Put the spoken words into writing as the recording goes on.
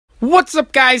What's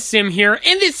up guys, Sim here,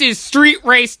 and this is Street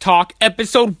Race Talk,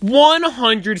 episode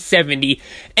 170,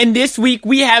 and this week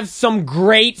we have some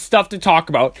great stuff to talk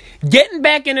about. Getting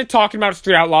back into talking about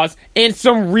Street Outlaws, and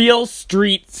some real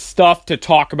street stuff to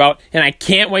talk about, and I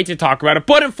can't wait to talk about it,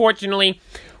 but unfortunately,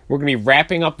 we're going to be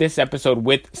wrapping up this episode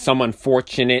with some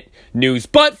unfortunate news.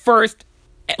 But first,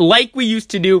 like we used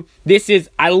to do,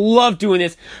 I love doing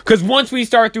this, because once we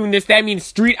start doing this, that means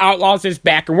Street Outlaws is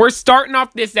back, and we're starting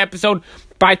off this episode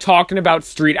by talking about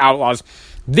Street Outlaws.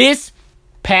 This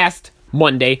past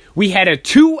Monday, we had a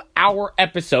 2-hour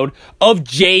episode of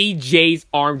JJ's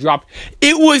Arm Drop.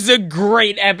 It was a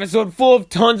great episode full of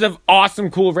tons of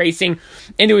awesome, cool racing.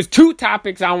 And there was 2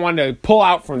 topics I wanted to pull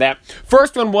out from that.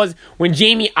 First one was when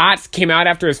Jamie Otts came out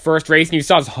after his first race and you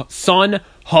saw his son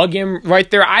hug him right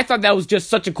there. I thought that was just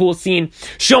such a cool scene,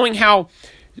 showing how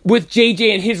with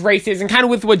JJ and his races, and kind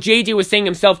of with what JJ was saying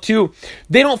himself too,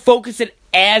 they don't focus it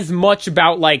as much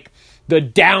about like the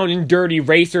down and dirty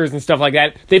racers and stuff like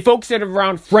that. They focus it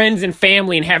around friends and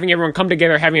family and having everyone come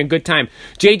together, having a good time.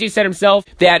 JJ said himself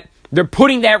that they're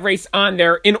putting that race on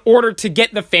there in order to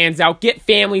get the fans out, get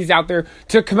families out there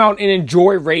to come out and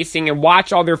enjoy racing and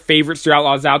watch all their favorite Street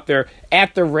Outlaws out there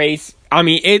at the race. I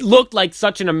mean, it looked like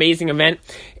such an amazing event,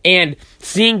 and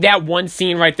seeing that one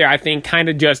scene right there, I think kind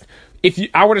of just,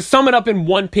 I were to sum it up in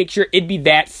one picture, it'd be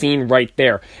that scene right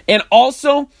there. And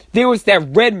also, there was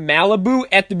that red Malibu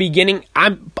at the beginning.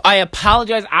 I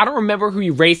apologize, I don't remember who he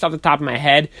raced off the top of my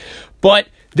head, but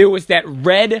there was that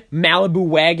red Malibu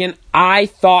wagon. I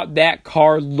thought that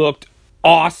car looked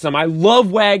awesome. I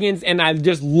love wagons, and I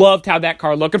just loved how that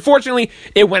car looked. Unfortunately,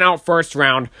 it went out first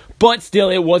round, but still,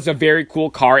 it was a very cool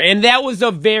car, and that was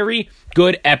a very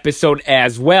good episode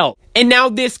as well. And now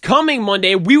this coming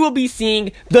Monday, we will be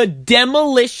seeing the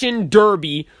Demolition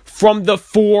Derby from the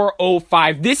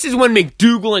 405. This is when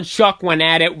McDougal and Chuck went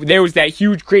at it. There was that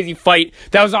huge crazy fight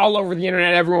that was all over the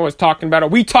internet. Everyone was talking about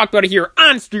it. We talked about it here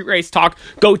on Street Race Talk.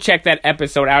 Go check that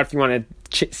episode out if you want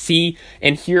to see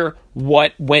and hear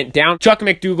what went down. Chuck and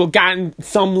McDougal got in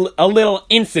a little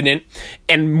incident,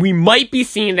 and we might be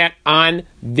seeing that on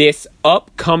this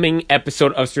upcoming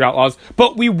episode of Street Outlaws,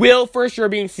 but we will for sure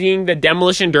be seeing the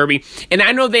Demolition Derby, and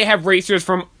I know they have racers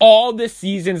from all the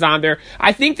seasons on there.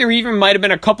 I think there even might have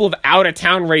been a couple of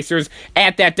out-of-town racers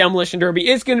at that Demolition Derby.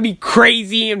 It's going to be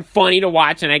crazy and funny to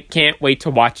watch, and I can't wait to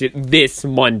watch it this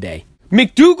Monday.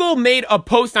 McDougal made a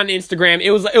post on Instagram.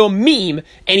 It was a meme,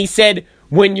 and he said,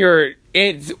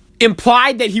 it's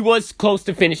implied that he was close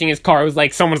to finishing his car. It was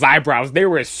like someone's eyebrows. They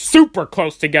were super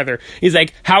close together. He's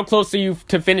like, how close are you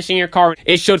to finishing your car?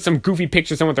 It showed some goofy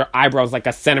pictures, someone with their eyebrows like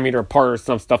a centimeter apart or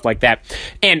some stuff like that.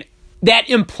 And that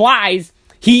implies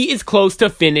he is close to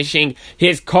finishing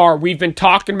his car. We've been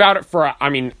talking about it for,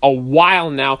 a while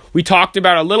now. We talked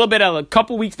about it a little bit a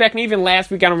couple weeks back, and even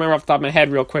last week. I don't remember off the top of my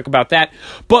head real quick about that.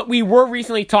 But we were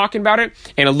recently talking about it,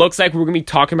 and it looks like we're going to be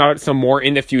talking about it some more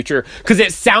in the future, because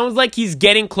it sounds like he's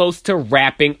getting close to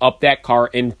wrapping up that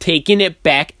car and taking it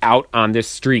back out on the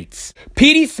streets.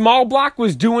 Petey Smallblock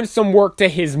was doing some work to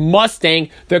his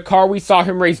Mustang, the car we saw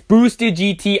him race Boosted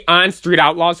GT on Street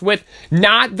Outlaws with,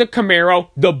 not the Camaro,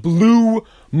 the blue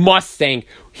Mustang.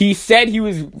 He said he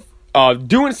was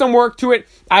doing some work to it.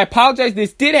 I apologize.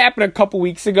 This did happen a couple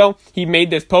weeks ago. He made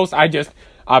this post. I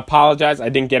apologize. I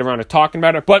didn't get around to talking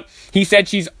about it. But he said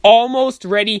she's almost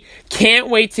ready. Can't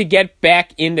wait to get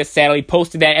back in the saddle. He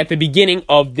posted that at the beginning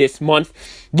of this month.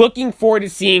 Looking forward to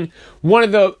seeing one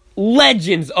of the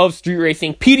legends of street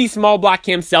racing, Petey Smallblock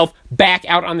himself, back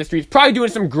out on the streets. Probably doing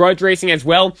some grudge racing as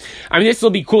well. This will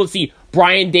be cool to see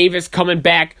Brian Davis coming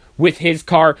back with his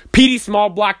car, Petey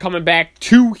Smallblock coming back,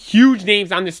 2 huge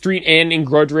names on the street and in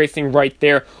grudge racing right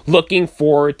there. Looking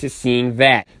forward to seeing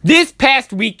that. This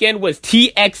past weekend was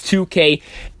TX2K,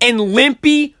 and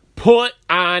Limpy put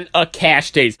on a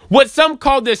cash days. What some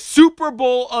call the Super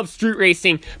Bowl of street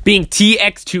racing, being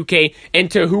TX2K, and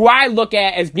to who I look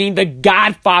at as being the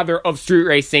godfather of street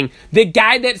racing, the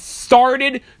guy that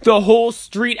started the whole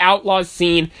Street Outlaws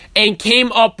scene and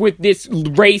came up with this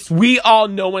race we all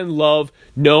know and love,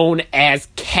 known as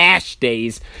Cash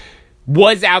Days,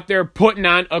 was out there putting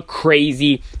on a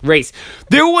crazy race.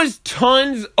 There was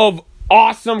tons of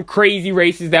awesome, crazy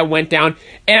races that went down,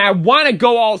 and I want to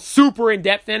go all super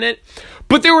in-depth in it,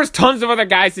 but there was tons of other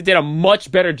guys that did a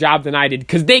much better job than I did,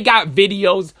 because they got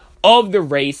videos of the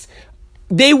race.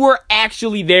 They were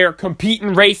actually there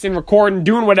competing, racing, recording,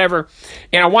 doing whatever,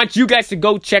 and I want you guys to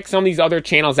go check some of these other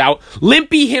channels out.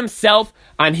 Limpy himself,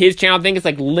 on his channel, I think it's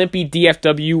like Limpy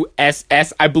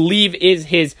DFWSS, I believe is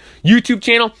his YouTube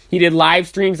channel. He did live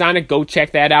streams on it. Go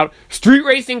check that out. Street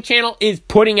Racing channel is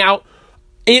putting out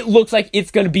It looks like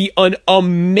it's going to be an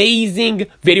amazing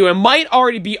video. It might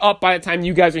already be up by the time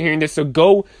you guys are hearing this, so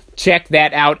go check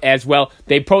that out as well.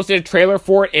 They posted a trailer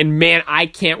for it, and man, I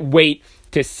can't wait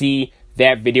to see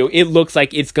that video. It looks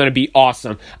like it's going to be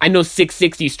awesome. I know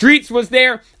 660 Streets was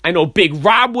there. I know Big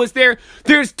Rob was there.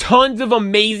 There's tons of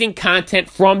amazing content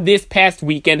from this past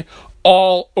weekend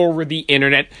all over the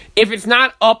internet. If it's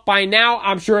not up by now,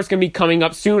 I'm sure it's going to be coming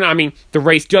up soon. I mean, the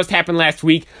race just happened last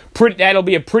week. That'll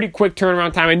be a pretty quick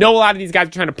turnaround time. I know a lot of these guys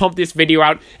are trying to pump this video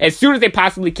out as soon as they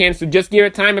possibly can, so just give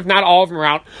it time. If not, all of them are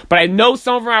out. But I know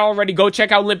some of them are out already. Go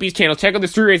check out Limpy's channel. Check out the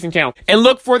Street Racing channel. And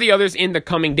look for the others in the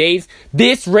coming days.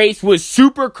 This race was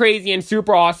super crazy and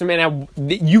super awesome, and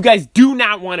you guys do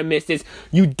not want to miss this.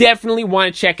 You definitely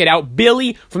want to check it out.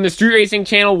 Billy from the Street Racing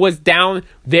channel was down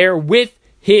there with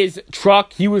his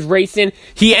truck. He was racing.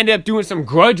 He ended up doing some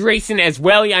grudge racing as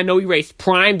well. I know he raced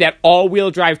Prime, that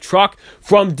all-wheel drive truck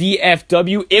from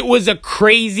DFW. It was a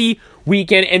crazy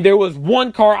weekend, and there was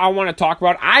one car I want to talk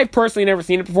about. I've personally never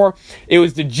seen it before. It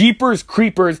was the Jeepers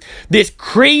Creepers, this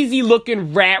crazy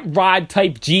looking rat rod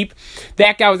type Jeep.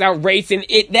 That guy was out racing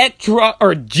it. That truck,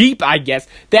 or Jeep, I guess,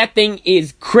 that thing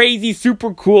is crazy,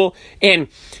 super cool. And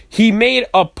he made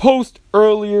a post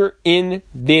earlier in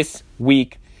this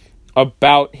week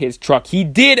about his truck. He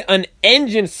did an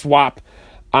engine swap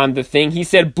on the thing. He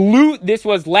said, this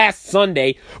was last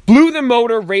Sunday, blew the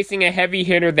motor racing a heavy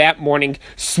hitter that morning,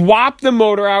 swapped the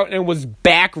motor out, and was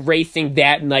back racing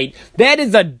that night. That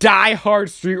is a die-hard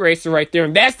street racer right there,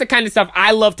 and that's the kind of stuff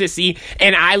I love to see,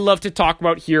 and I love to talk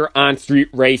about here on Street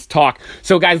Race Talk.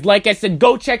 So guys, like I said,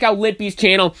 go check out Limpy's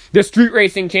channel, the Street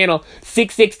Racing channel,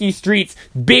 660 Streets,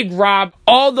 Big Rob,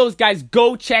 all those guys.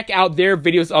 Go check out their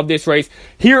videos of this race.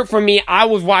 Hear it from me. I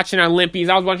was watching on Limpy's.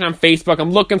 I was watching on Facebook.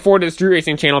 I'm looking forward to the Street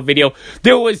Racing channel video.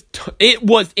 It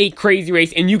was a crazy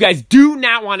race, and you guys do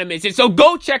not want to miss it. So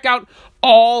go check out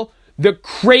all the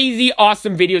crazy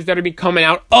awesome videos that are be coming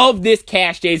out of this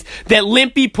cash days that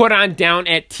Limpy put on down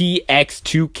at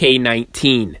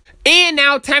TX2K19. And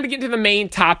now time to get to the main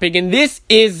topic, and this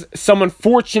is some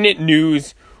unfortunate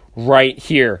news right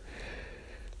here.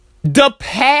 The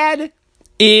pad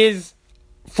is,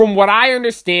 from what I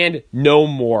understand, no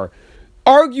more.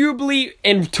 Arguably,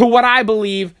 and to what I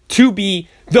believe to be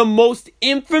the most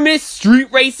infamous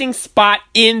street racing spot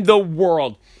in the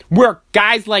world, where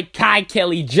guys like Kai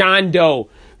Kelly, John Doe,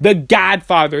 The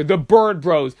Godfather, the Bird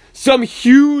Bros, some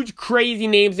huge crazy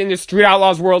names in the Street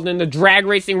Outlaws world, in the drag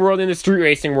racing world, in the street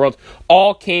racing world,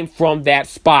 all came from that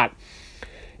spot.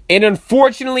 And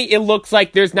unfortunately, it looks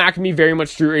like there's not going to be very much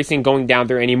street racing going down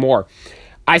there anymore.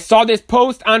 I saw this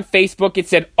post on Facebook. It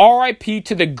said, R.I.P.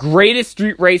 to the greatest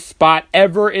street race spot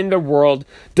ever in the world,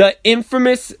 the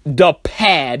infamous The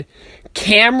Pad,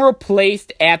 camera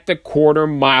placed at the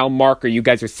quarter-mile marker. You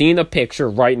guys are seeing a picture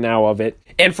right now of it.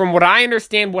 And from what I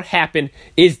understand, what happened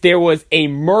is there was a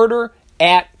murder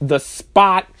at the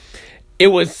spot. It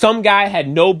was some guy had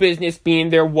no business being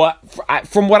there.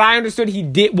 From what I understood,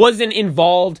 wasn't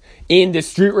involved in the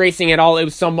street racing at all. It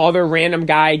was some other random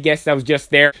guy, I guess, that was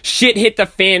just there. Shit hit the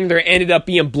fan. There ended up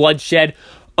being bloodshed.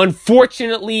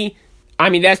 Unfortunately, I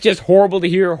mean, that's just horrible to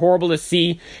hear, horrible to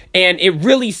see. And it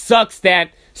really sucks that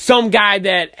some guy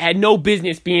that had no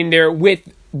business being there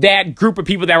with that group of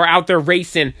people that were out there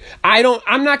racing.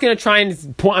 I'm not trying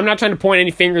to point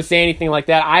any fingers, say anything like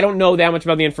that. I don't know that much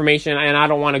about the information, and I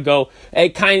don't want to go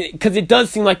because it does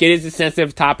seem like it is a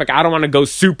sensitive topic. I don't want to go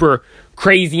super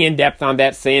crazy in depth on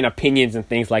that, saying opinions and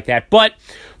things like that. But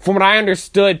from what I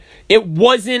understood, it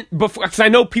wasn't before, because I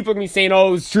know people are going to be saying, oh,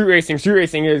 it was street racing,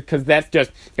 because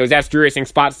it was that street racing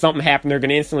spot, something happened, they're going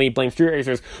to instantly blame street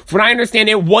racers. From what I understand,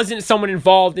 it wasn't someone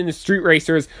involved in the street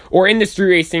racers, or in the street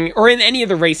racing, or in any of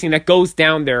the racing that goes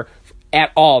down there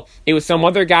at all. It was some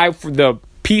other guy. For the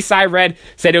piece I read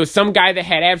said it was some guy that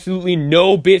had absolutely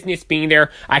no business being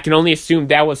there. I can only assume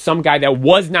that was some guy that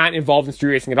was not involved in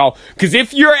street racing at all, because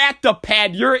if you're at the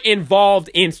pad, you're involved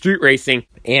in street racing.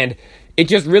 And it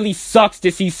just really sucks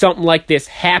to see something like this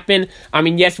happen. I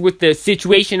mean, yes, with the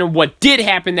situation and what did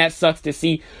happen, that sucks to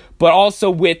see. But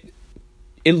also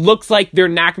it looks like they're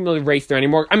not going to be able to race there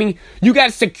anymore. I mean, you got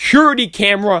a security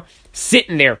camera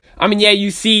sitting there. I mean, yeah,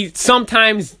 you see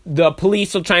sometimes the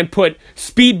police will try and put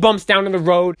speed bumps down in the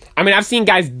road. I mean, I've seen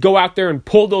guys go out there and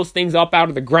pull those things up out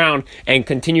of the ground and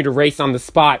continue to race on the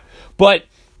spot. But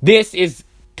this is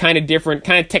kind of different,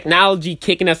 kind of technology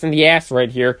kicking us in the ass right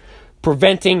here,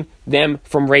 preventing them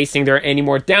from racing there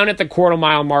anymore. Down at the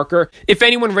quarter-mile marker, if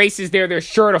anyone races there, they're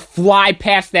sure to fly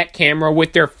past that camera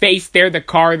with their face there, the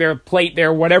car there, plate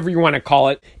there, whatever you want to call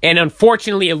it. And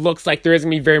unfortunately, it looks like there isn't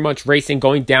going to be very much racing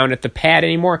going down at the pad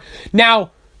anymore. Now,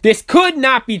 this could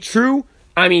not be true.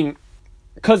 I mean,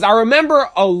 because I remember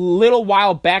a little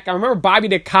while back, I remember Bobby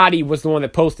Ducati was the one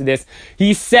that posted this.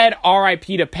 He said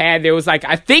R.I.P. to Pad. There was like,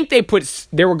 I think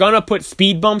they were going to put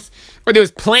speed bumps, or there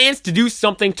was plans to do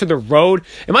something to the road.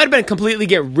 It might have been completely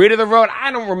get rid of the road.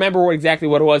 I don't remember exactly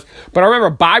what it was, but I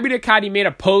remember Bobby Ducati made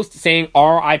a post saying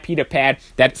R.I.P. to Pad,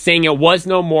 that saying it was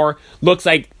no more. Looks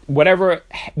like whatever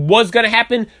was going to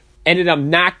happen ended up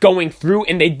not going through,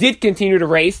 and they did continue to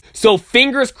race. So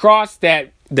fingers crossed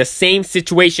that the same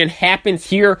situation happens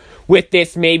here with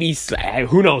this. Maybe,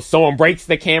 who knows, someone breaks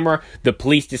the camera, the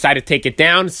police decide to take it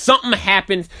down, something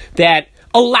happens that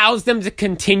allows them to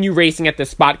continue racing at the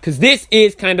spot, because this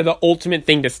is kind of the ultimate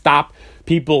thing to stop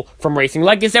people from racing.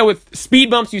 Like I said, with speed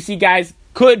bumps, you see guys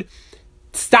could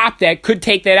stop that, could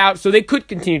take that out, so they could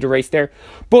continue to race there.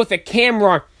 But with a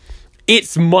camera,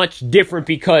 it's much different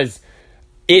because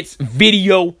it's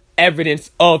video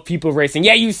evidence of people racing.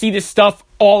 Yeah, you see this stuff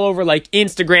all over like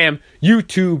Instagram,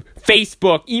 YouTube,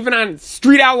 Facebook, even on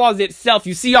Street Outlaws itself.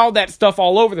 You see all that stuff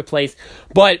all over the place.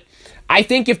 But I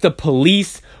think if the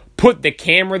police put the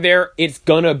camera there, it's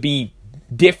gonna be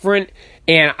different.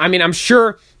 And I mean, I'm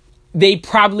sure they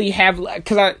probably have,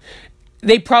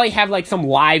 they probably have like some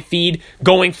live feed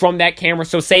going from that camera.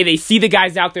 So say they see the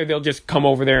guys out there, they'll just come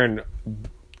over there and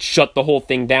shut the whole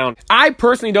thing down. I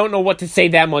personally don't know what to say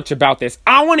that much about this.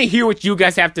 I want to hear what you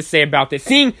guys have to say about this.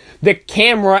 Seeing the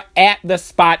camera at the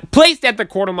spot, placed at the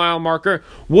quarter-mile marker,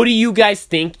 what do you guys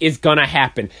think is gonna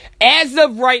happen? As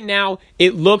of right now,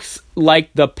 it looks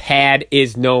like the Pad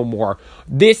is no more.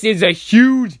 This is a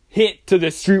huge hit to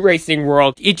the street racing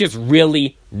world. It just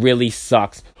really, really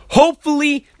sucks.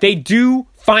 Hopefully, they do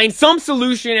find some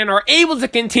solution and are able to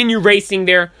continue racing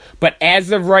there. But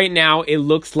as of right now, it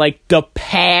looks like the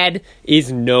Pad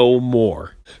is no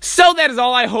more. So that is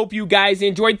all. I hope you guys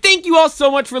enjoyed. Thank you all so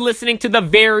much for listening to the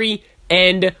very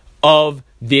end of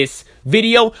this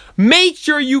video. Make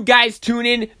sure you guys tune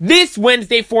in this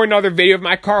Wednesday for another video of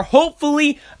my car.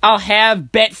 Hopefully, I'll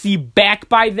have Betsy back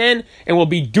by then, and we'll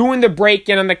be doing the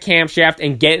break-in on the camshaft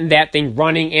and getting that thing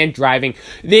running and driving.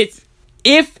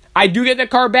 If I do get the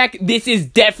car back, this is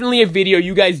definitely a video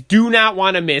you guys do not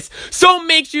want to miss. So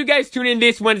make sure you guys tune in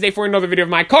this Wednesday for another video of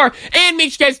my car. And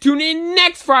make sure you guys tune in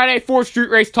next Friday for Street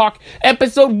Race Talk,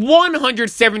 episode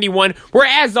 171. Where,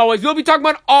 as always, we'll be talking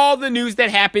about all the news that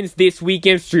happens this week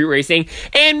in street racing.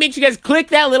 And make sure you guys click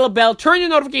that little bell, turn your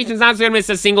notifications on so you don't miss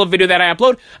a single video that I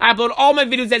upload. I upload all my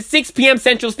videos at 6 p.m.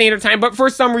 Central Standard Time. But for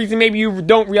some reason, maybe you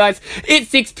don't realize it's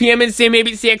 6 p.m. and Sim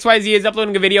ABC XYZ is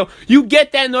uploading a video. You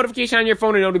get that notification on your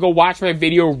phone and know to go watch my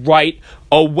video right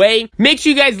away. Make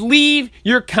sure you guys leave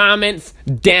your comments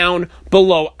down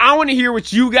below. I want to hear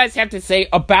what you guys have to say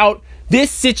about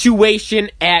this situation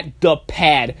at the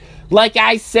Pad. Like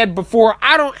I said before,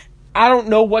 I don't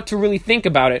know what to really think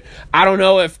about it. I don't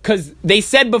know if, because they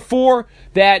said before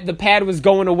that the Pad was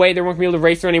going away, they weren't going to be able to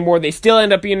race there anymore. They still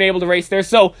end up being able to race there.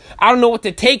 So I don't know what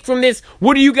to take from this.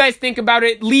 What do you guys think about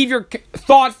it? Leave your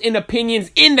thoughts and opinions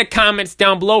in the comments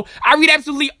down below. I read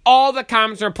absolutely all the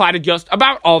comments and reply to just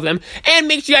about all of them. And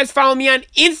make sure you guys follow me on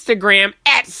Instagram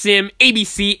at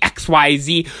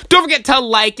SimABCXYZ. Don't forget to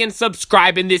like and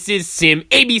subscribe. And this is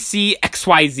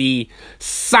SimABCXYZ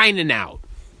signing out.